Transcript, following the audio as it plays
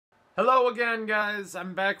Hello again, guys.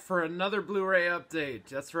 I'm back for another Blu-ray update.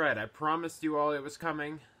 That's right, I promised you all it was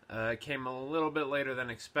coming. It came a little bit later than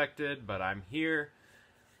expected, but I'm here,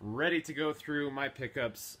 ready to go through my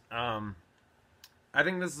pickups. I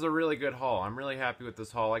think this is a really good haul. I'm really happy with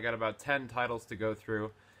this haul. I got about 10 titles to go through,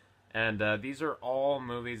 and these are all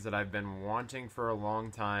movies that I've been wanting for a long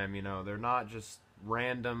time. You know, they're not just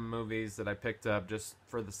random movies that I picked up just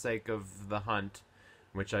for the sake of the hunt,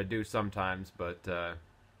 which I do sometimes, but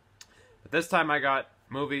this time I got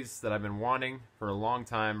movies that I've been wanting for a long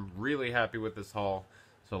time. Really happy with this haul,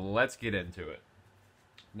 so let's get into it.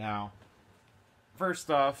 Now, first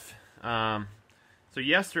off, so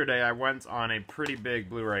yesterday I went on a pretty big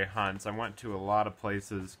Blu-ray hunt. I went to a lot of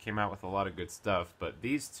places, came out with a lot of good stuff, but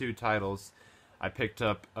these two titles I picked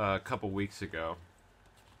up a couple weeks ago.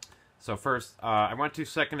 So first, I went to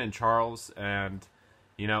Second and Charles, and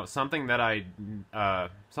you know, something I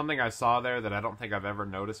saw there that I don't think I've ever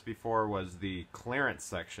noticed before was the clearance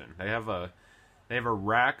section. They have a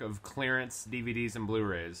rack of clearance DVDs and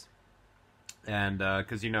Blu-rays, and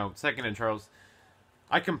because you know, Second and Charles,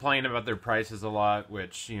 I complain about their prices a lot,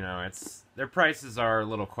 which, you know, their prices are a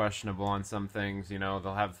little questionable on some things. You know,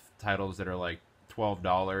 they'll have titles that are like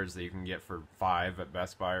 $12 that you can get for $5 at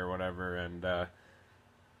Best Buy or whatever, and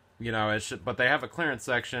you know, but they have a clearance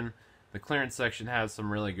section. The clearance section has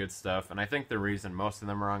some really good stuff, and I think the reason most of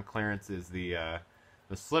them are on clearance is the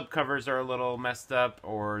slip covers are a little messed up,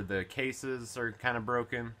 or the cases are kind of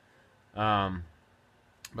broken.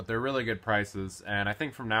 But they're really good prices, and I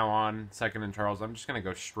think from now on, Second and Charles, I'm just going to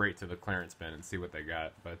go straight to the clearance bin and see what they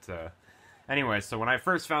got. But anyway, so when I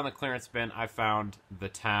first found the clearance bin, I found The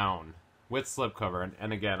Town with slipcover,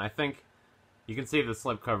 and again, I think you can see the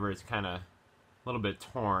slipcover is kind of a little bit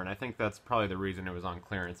torn. I think that's probably the reason it was on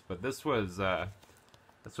clearance. But this was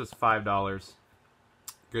 $5,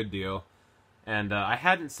 good deal. And I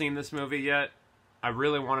hadn't seen this movie yet. I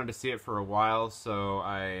really wanted to see it for a while, so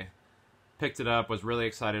I picked it up. Was really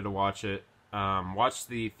excited to watch it. Watched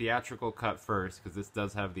the theatrical cut first, because this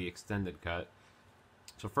does have the extended cut.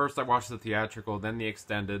 So first I watched the theatrical, then the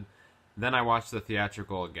extended, then I watched the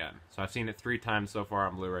theatrical again. So I've seen it 3 times so far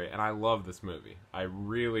on Blu-ray, and I love this movie. I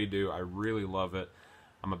really do. I really love it.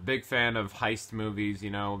 I'm a big fan of heist movies, you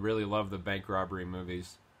know, really love the bank robbery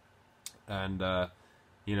movies. And,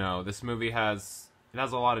 you know, this movie has a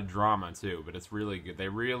lot of drama, too, but it's really good. They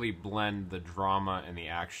really blend the drama and the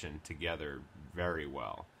action together very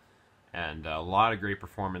well. And a lot of great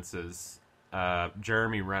performances.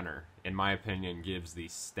 Jeremy Renner, in my opinion, gives the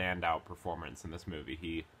standout performance in this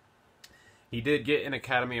movie. He did get an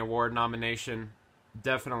Academy Award nomination.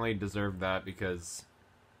 Definitely deserved that, because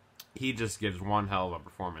he just gives one hell of a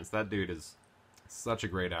performance. That dude is such a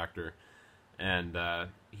great actor, and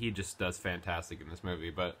he just does fantastic in this movie.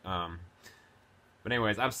 But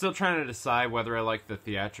anyways, I'm still trying to decide whether I like the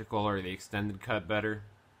theatrical or the extended cut better,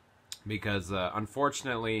 because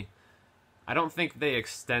unfortunately, I don't think they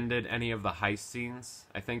extended any of the heist scenes.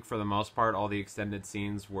 I think for the most part, all the extended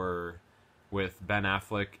scenes were with Ben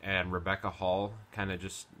Affleck and Rebecca Hall, kind of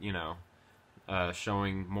just, you know,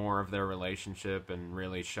 showing more of their relationship and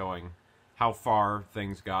really showing how far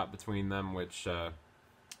things got between them, which it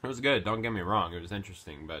was good, don't get me wrong, it was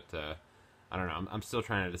interesting, but I don't know, I'm still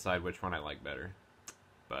trying to decide which one I like better.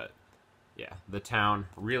 But yeah, The Town,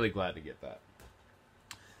 really glad to get that.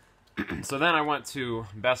 So then I went to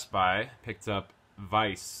Best Buy, picked up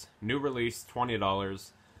Vice, new release,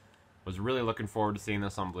 $20, was really looking forward to seeing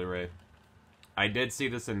this on Blu-ray. I did see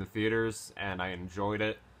this in the theaters, and I enjoyed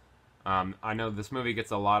it. I know this movie gets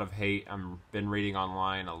a lot of hate. I've been reading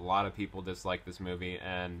online, a lot of people dislike this movie,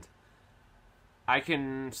 and I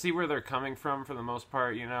can see where they're coming from for the most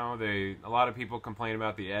part. You know, a lot of people complain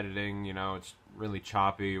about the editing, you know, it's really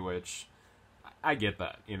choppy, which I get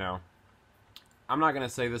that, you know. I'm not going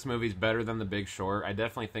to say this movie's better than The Big Short. I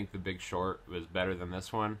definitely think The Big Short was better than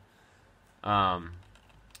this one.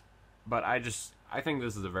 But I think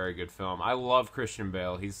this is a very good film. I love Christian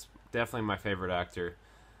Bale. He's definitely my favorite actor.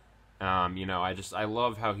 You know, I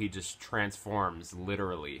love how he just transforms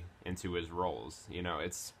literally into his roles. You know,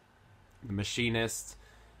 it's the machinist.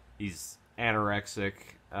 He's anorexic.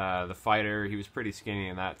 The fighter, he was pretty skinny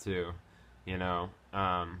in that too. You know,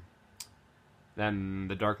 then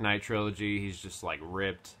the Dark Knight trilogy, he's just like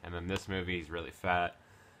ripped, and then this movie, he's really fat.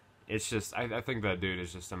 It's just, I think that dude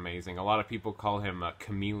is just amazing. A lot of people call him a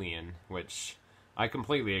chameleon, which I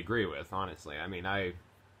completely agree with, honestly. I mean, I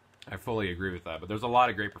fully agree with that. But there's a lot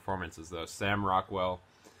of great performances, though. Sam Rockwell,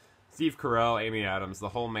 Steve Carell, Amy Adams, the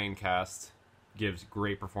whole main cast gives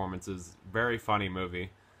great performances. Very funny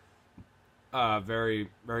movie. Very,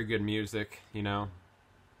 very good music, you know.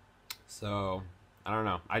 So, I don't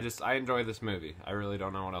know. I enjoy this movie. I really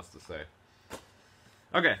don't know what else to say.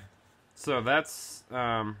 Okay, so that's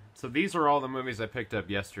so these are all the movies I picked up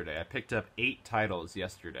yesterday. I picked up 8 titles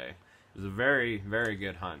yesterday. It was a very, very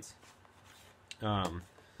good hunt.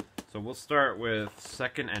 So we'll start with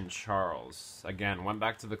Second and Charles. Again, went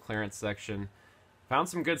back to the clearance section. Found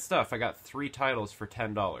some good stuff. I got 3 titles for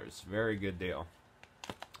 $10. Very good deal.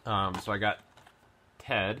 So I got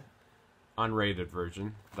Ted, unrated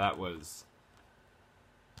version. That was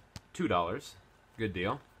 $2. Good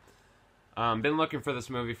deal. Been looking for this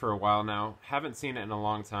movie for a while now. Haven't seen it in a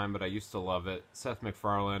long time, but I used to love it. Seth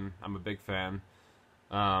MacFarlane, I'm a big fan.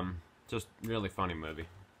 Just really funny movie.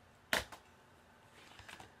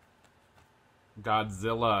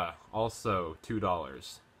 Godzilla, also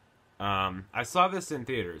 $2. I saw this in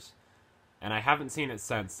theaters, and I haven't seen it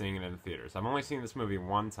since seeing it in the theaters. I've only seen this movie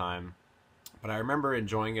one time, but I remember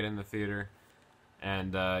enjoying it in the theater.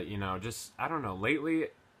 And, you know, just, I don't know, lately,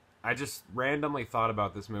 I just randomly thought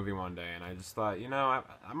about this movie one day, and I just thought, you know,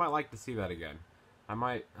 I might like to see that again.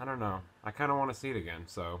 I don't know, I kind of want to see it again.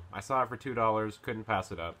 So, I saw it for $2, couldn't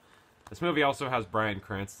pass it up. This movie also has Bryan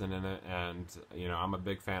Cranston in it, and, you know, I'm a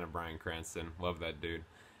big fan of Bryan Cranston. Love that dude.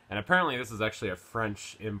 And apparently this is actually a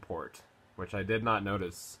French import, which I did not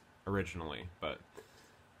notice originally. But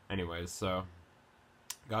anyways, so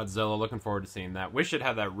Godzilla, looking forward to seeing that. Wish it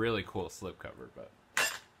had that really cool slipcover, but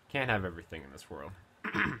can't have everything in this world.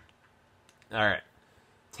 Alright.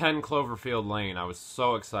 10 Cloverfield Lane. I was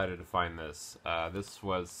so excited to find this. This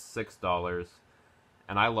was $6.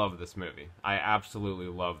 And I love this movie. I absolutely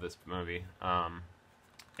love this movie.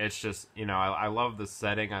 It's just, you know, I love the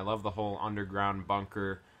setting. I love the whole underground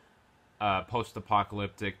bunker,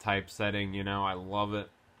 post-apocalyptic type setting. You know, I love it.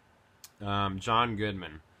 John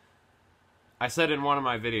Goodman. I said in one of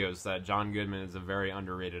my videos that John Goodman is a very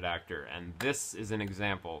underrated actor, and this is an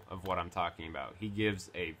example of what I'm talking about. He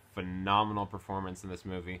gives a phenomenal performance in this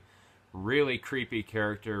movie. Really creepy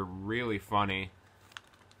character, really funny.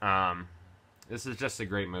 This is just a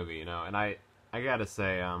great movie, you know, and I gotta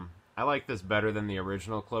say, I like this better than the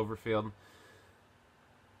original Cloverfield.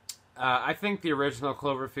 I think the original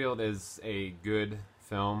Cloverfield is a good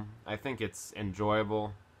film. I think it's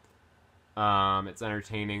enjoyable. It's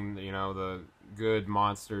entertaining, you know, the good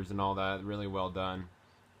monsters and all that, really well done.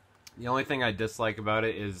 The only thing I dislike about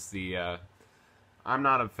it is the, I'm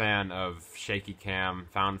not a fan of shaky cam,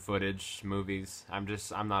 found footage movies. I'm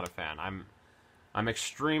not a fan. I'm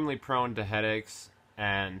extremely prone to headaches,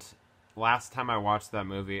 and last time I watched that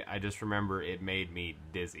movie, I just remember it made me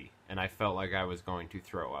dizzy, and I felt like I was going to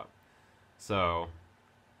throw up. So,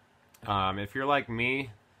 if you're like me,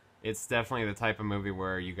 it's definitely the type of movie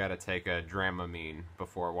where you gotta take a Dramamine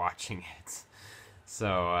before watching it.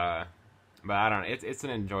 So, but I don't know, it's an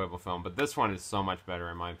enjoyable film, but this one is so much better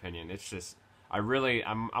in my opinion. It's just, I'm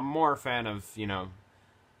more a fan of, you know,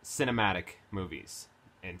 cinematic movies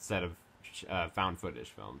instead of found footage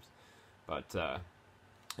films. But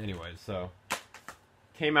anyways, so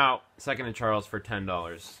came out Second and Charles for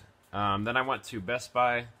 $10. Then I went to Best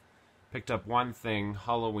Buy, picked up One Thing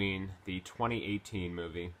Halloween, the 2018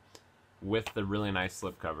 movie, with the really nice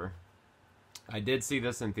slipcover. I did see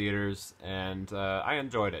this in theaters, and I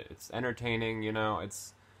enjoyed it. It's entertaining, you know.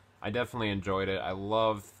 I definitely enjoyed it. I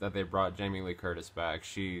love that they brought Jamie Lee Curtis back.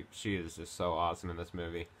 She is just so awesome in this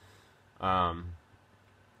movie.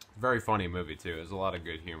 Very funny movie too. There's a lot of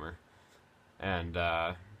good humor, and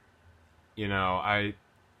you know,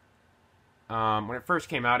 when it first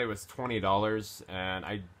came out, it was $20, and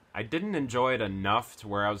I didn't enjoy it enough to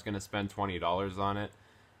where I was going to spend $20 on it.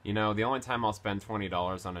 You know, the only time I'll spend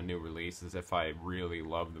 $20 on a new release is if I really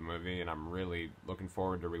love the movie and I'm really looking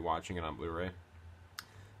forward to rewatching it on Blu-ray.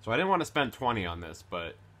 So I didn't want to spend $20 on this,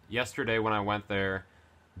 but yesterday when I went there,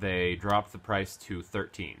 they dropped the price to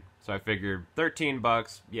 $13. So I figured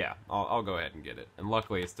 $13, yeah, I'll go ahead and get it. And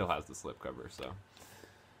luckily it still has the slipcover, so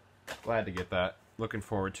glad to get that. Looking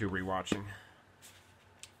forward to rewatching.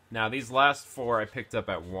 Now these last 4 I picked up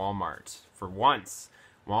at Walmart. For once,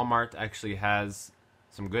 Walmart actually has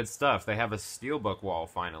some good stuff. They have a steelbook wall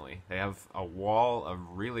finally. They have a wall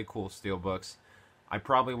of really cool steelbooks. I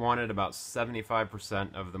probably wanted about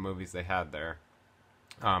 75% of the movies they had there.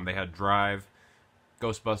 They had Drive,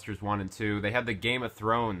 Ghostbusters 1 and 2. They had the Game of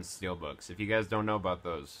Thrones steelbooks. If you guys don't know about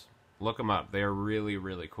those, look them up. They are really,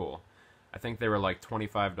 really cool. I think they were like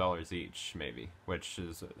 $25 each, maybe, which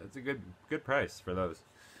is that's a good price for those.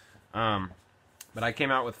 But I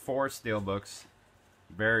came out with 4 steelbooks.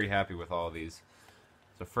 Very happy with all of these.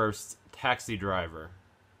 So first, Taxi Driver.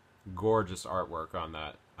 Gorgeous artwork on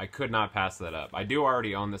that. I could not pass that up. I do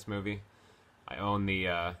already own this movie. I own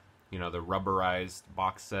the, you know, the rubberized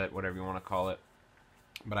box set, whatever you want to call it.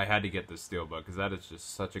 But I had to get this steelbook because that is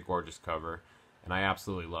just such a gorgeous cover, and I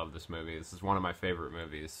absolutely love this movie. This is one of my favorite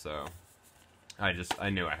movies, so I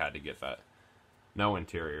knew I had to get that. No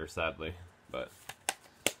interior, sadly, but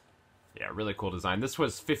yeah, really cool design. This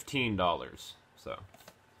was $15, so.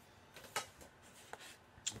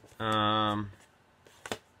 Alright,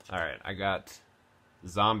 I got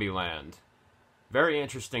Zombieland. Very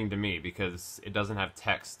interesting to me because it doesn't have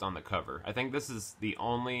text on the cover. I think this is the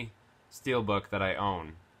only steelbook that I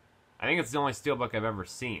own. I think it's the only steelbook I've ever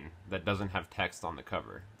seen that doesn't have text on the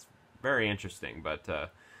cover. It's very interesting, but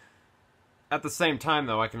at the same time,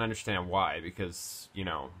 though, I can understand why, because, you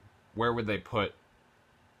know, where would they put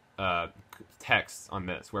text on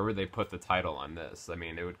this? Where would they put the title on this? I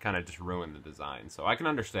mean, it would kind of just ruin the design, so I can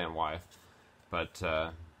understand why. But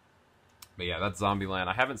yeah, that's Zombieland.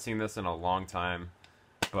 I haven't seen this in a long time,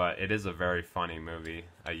 but it is a very funny movie.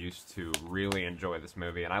 I used to really enjoy this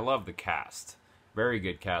movie, and I love the cast. Very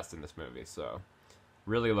good cast in this movie, so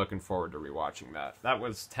really looking forward to rewatching that. That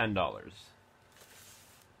was $10.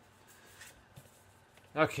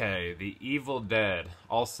 Okay, The Evil Dead,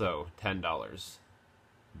 also $10.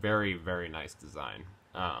 Very, very nice design.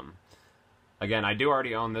 Again, I do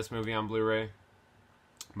already own this movie on Blu-ray,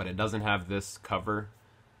 but it doesn't have this cover.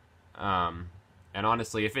 And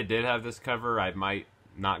honestly, if it did have this cover, I might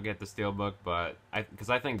not get the steelbook, but because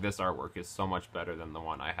I think this artwork is so much better than the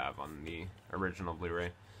one I have on the original Blu-ray.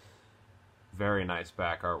 Very nice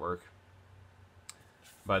back artwork.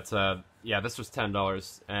 But yeah, this was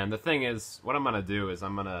 $10, and the thing is, what I'm gonna do is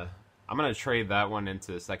I'm gonna trade that one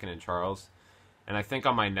into Second and Charles, and I think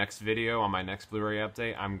on my next video, on my next Blu-ray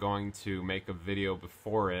update, I'm going to make a video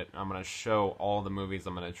before it. I'm gonna show all the movies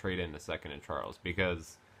I'm gonna trade into Second and Charles,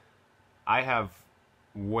 because I have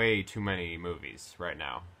way too many movies right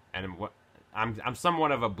now, and I'm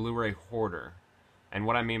somewhat of a Blu-ray hoarder, and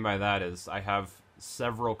what I mean by that is I have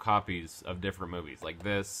several copies of different movies, like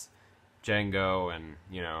this, Django, and,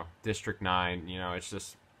 you know, District 9. You know,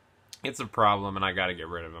 it's a problem, and I gotta get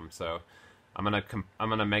rid of them. So I'm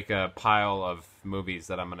gonna make a pile of movies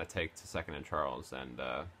that I'm gonna take to Second and Charles, and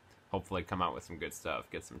hopefully come out with some good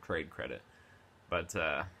stuff, get some trade credit. But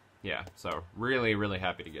yeah, so really, really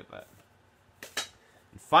happy to get that.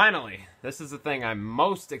 And finally, this is the thing I'm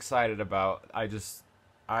most excited about.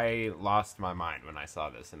 I lost my mind when I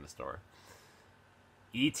saw this in the store.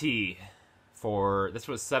 E.T. This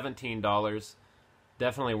was $17.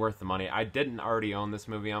 Definitely worth the money. I didn't already own this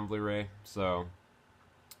movie on Blu-ray, so,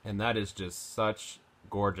 and that is just such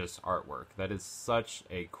gorgeous artwork. That is such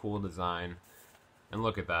a cool design. And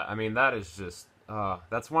look at that. I mean, that is just,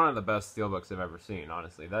 that's one of the best steelbooks I've ever seen,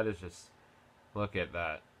 honestly. That is just, look at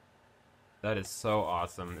that. That is so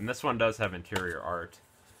awesome. And this one does have interior art.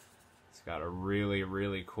 It's got a really,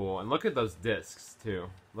 really cool, and look at those discs, too.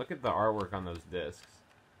 Look at the artwork on those discs.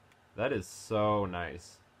 That is so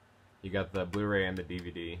nice. You got the Blu-ray and the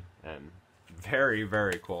DVD, and very,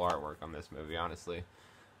 very cool artwork on this movie, honestly.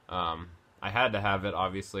 I had to have it,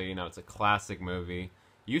 obviously. You know, it's a classic movie.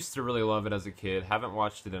 Used to really love it as a kid. Haven't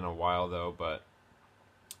watched it in a while, though, but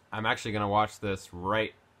I'm actually going to watch this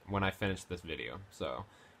right when I finish this video. So,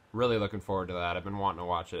 really looking forward to that. I've been wanting to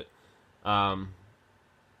watch it.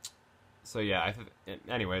 So, yeah,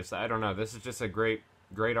 anyways, I don't know. This is just a great,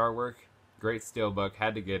 great artwork. Great steelbook.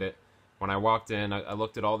 Had to get it. When I walked in, I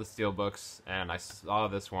looked at all the steelbooks, and I saw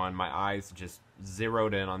this one. My eyes just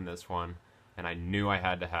zeroed in on this one, and I knew I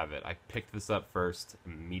had to have it. I picked this up first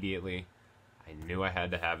immediately. I knew I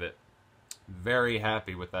had to have it. Very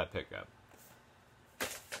happy with that pickup.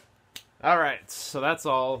 Alright, so that's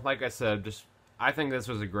all. Like I said, I think this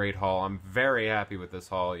was a great haul. I'm very happy with this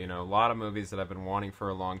haul. You know, a lot of movies that I've been wanting for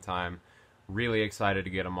a long time. Really excited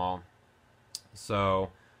to get them all.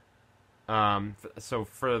 So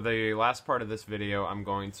for the last part of this video, I'm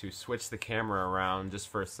going to switch the camera around just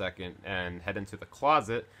for a second and head into the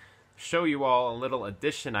closet, show you all a little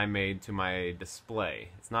addition I made to my display.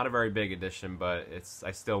 It's not a very big addition, but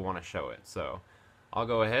I still want to show it. So I'll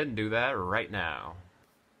go ahead and do that right now.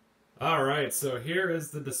 Alright, so here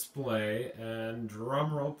is the display, and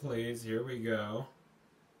drum roll please, here we go.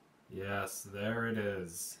 Yes, there it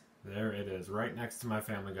is. There it is, right next to my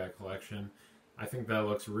Family Guy collection. I think that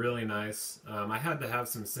looks really nice. I had to have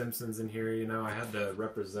some Simpsons in here, you know. I had to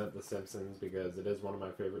represent the Simpsons because it is one of my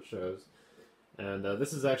favorite shows. And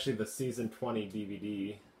this is actually the Season 20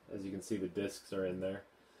 DVD. As you can see, the discs are in there.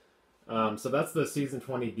 So that's the Season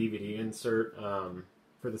 20 DVD insert.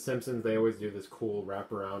 For the Simpsons, they always do this cool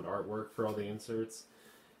wraparound artwork for all the inserts.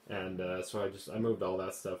 And so I moved all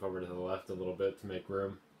that stuff over to the left a little bit to make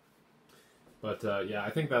room. But yeah,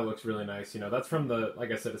 I think that looks really nice. You know, that's from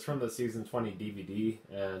like I said, it's from the Season 20 DVD,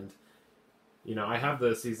 and you know, I have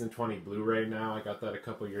the season 20 Blu-ray now. I got that a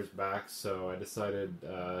couple years back, so I decided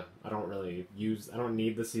I don't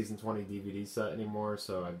need the season 20 DVD set anymore,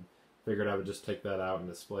 so I figured I would just take that out and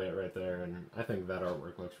display it right there, and I think that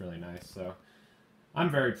artwork looks really nice, so I'm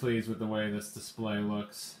very pleased with the way this display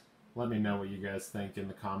looks. Let me know what you guys think in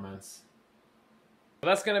the comments. Well,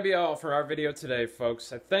 that's going to be all for our video today,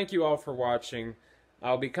 folks. I thank you all for watching.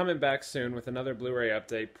 I'll be coming back soon with another Blu-ray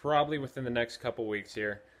update, probably within the next couple weeks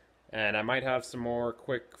here. And I might have some more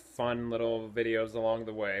quick, fun little videos along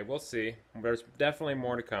the way. We'll see. There's definitely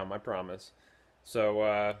more to come, I promise.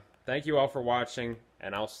 So, thank you all for watching,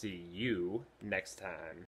 and I'll see you next time.